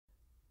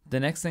The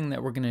next thing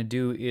that we're going to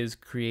do is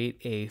create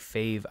a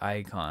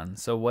FavIcon.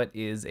 So what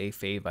is a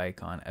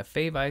FavIcon? A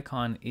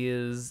FavIcon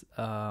is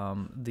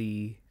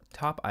the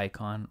top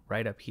icon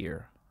right up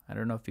here. I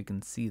don't know if you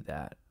can see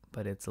that,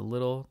 but it's a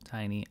little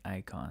tiny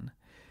icon.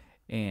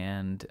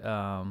 And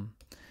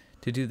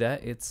to do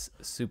that, it's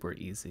super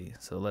easy.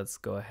 So let's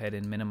go ahead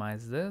and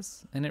minimize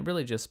this, and it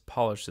really just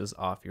polishes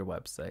off your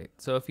website.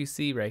 So if you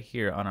see right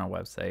here on our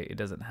website, it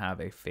doesn't have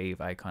a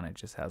FavIcon, it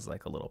just has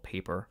like a little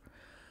paper.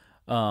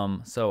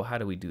 So how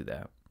do we do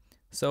that?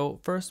 So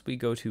first we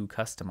go to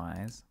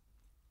customize.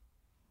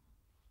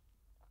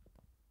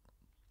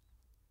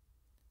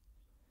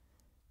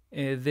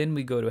 And then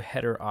we go to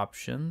header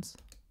options,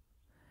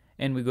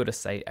 and we go to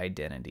site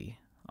identity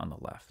on the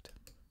left.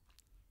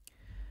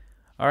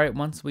 All right,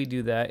 once we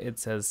do that, it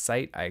says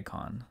site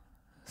icon.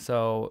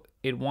 So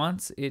it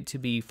wants it to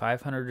be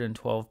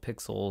 512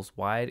 pixels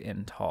wide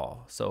and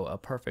tall. So a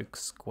perfect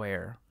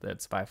square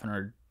that's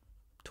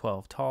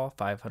 512 tall,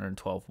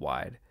 512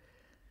 wide.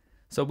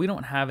 So we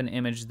don't have an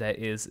image that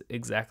is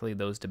exactly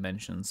those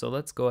dimensions. So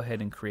let's go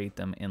ahead and create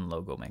them in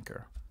Logo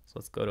Maker. So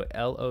let's go to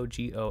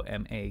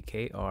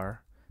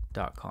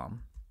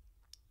logomakr.com.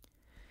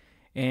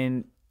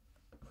 And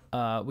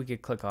we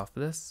could click off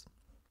this.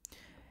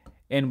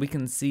 And we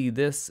can see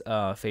this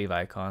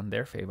FavIcon,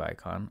 their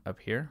FavIcon up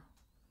here.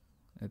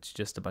 It's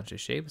just a bunch of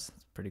shapes.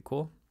 It's pretty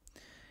cool.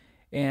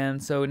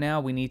 And so now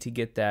we need to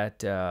get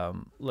that,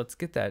 let's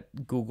get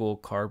that Google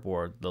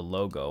Cardboard, the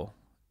logo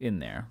in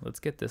there. Let's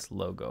get this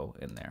logo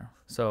in there.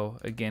 So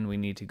again, we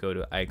need to go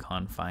to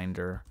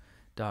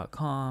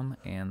iconfinder.com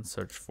and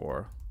search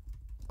for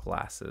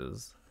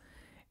glasses.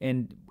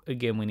 And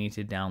again, we need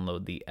to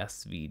download the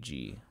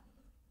SVG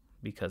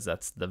because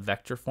that's the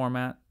vector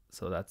format.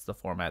 So that's the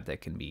format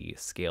that can be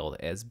scaled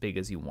as big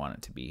as you want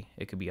it to be.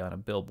 It could be on a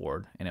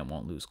billboard and it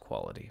won't lose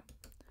quality.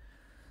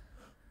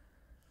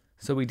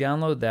 So we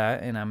download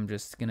that, and I'm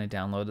just going to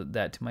download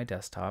that to my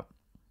desktop.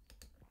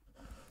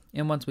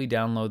 And once we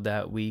download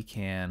that, we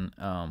can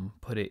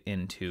put it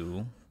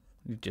into,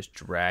 you just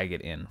drag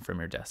it in from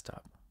your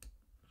desktop.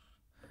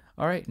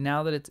 All right,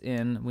 now that it's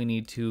in, we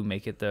need to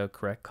make it the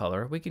correct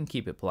color. We can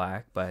keep it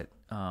black, but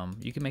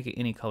you can make it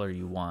any color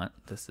you want.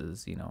 This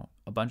is, you know,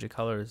 a bunch of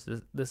colors.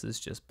 This is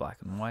just black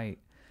and white.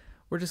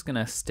 We're just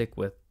gonna stick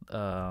with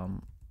a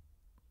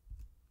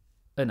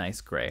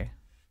nice gray.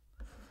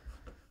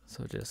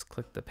 So just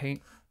click the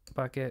paint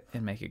bucket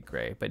and make it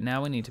gray. But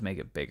now we need to make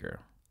it bigger.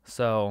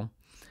 So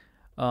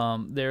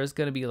there's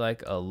going to be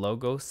like a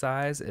logo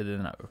size and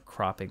then a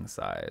cropping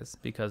size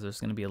because there's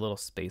going to be a little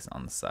space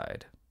on the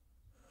side.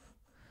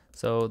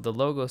 So the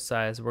logo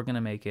size, we're going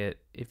to make it,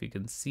 if you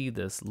can see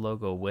this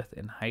logo width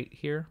and height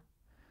here,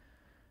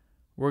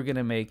 we're going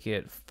to make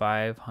it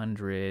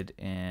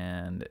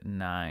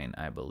 509,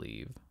 I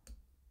believe.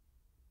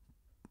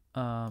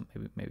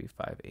 Maybe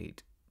 5.8.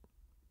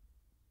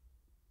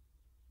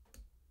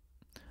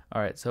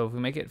 All right, so if we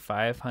make it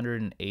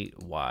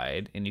 508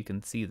 wide, and you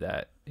can see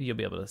that, you'll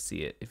be able to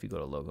see it if you go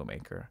to Logo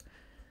Maker.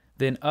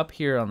 Then up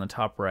here on the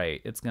top right,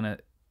 it's gonna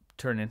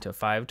turn into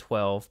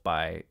 512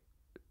 by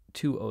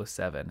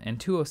 207. And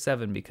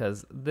 207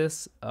 because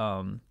this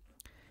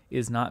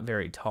is not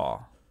very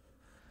tall.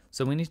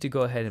 So we need to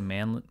go ahead and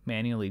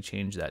manually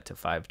change that to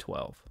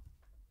 512.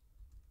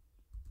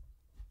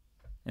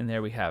 And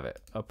there we have it,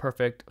 a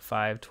perfect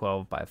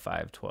 512 by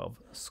 512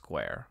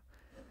 square.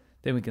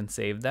 Then we can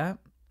save that.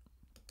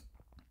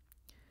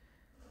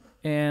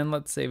 And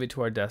let's save it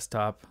to our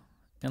desktop,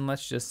 and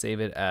let's just save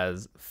it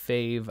as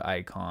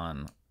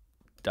favicon.png.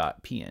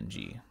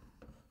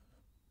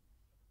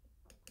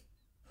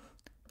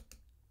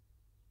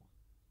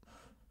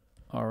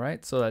 All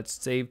right, so that's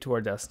saved to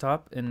our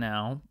desktop, and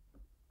now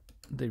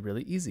the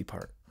really easy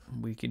part.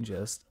 We can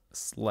just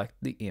select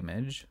the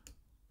image,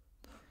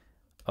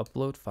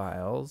 upload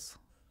files,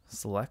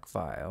 select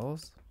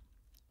files,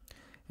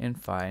 and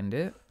find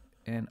it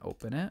and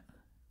open it.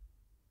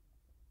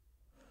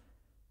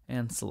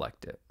 And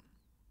select it.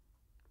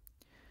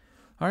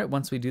 All right,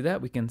 once we do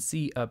that, we can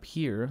see up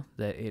here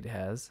that it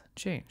has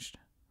changed.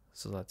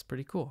 So that's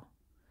pretty cool.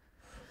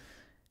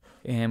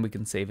 And we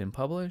can save and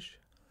publish.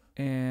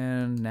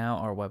 And now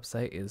our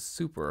website is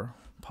super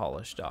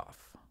polished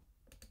off.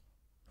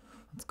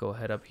 Let's go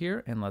ahead up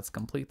here and let's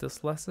complete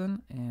this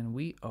lesson. And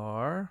we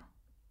are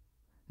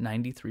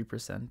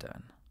 93%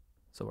 done.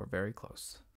 So we're very close.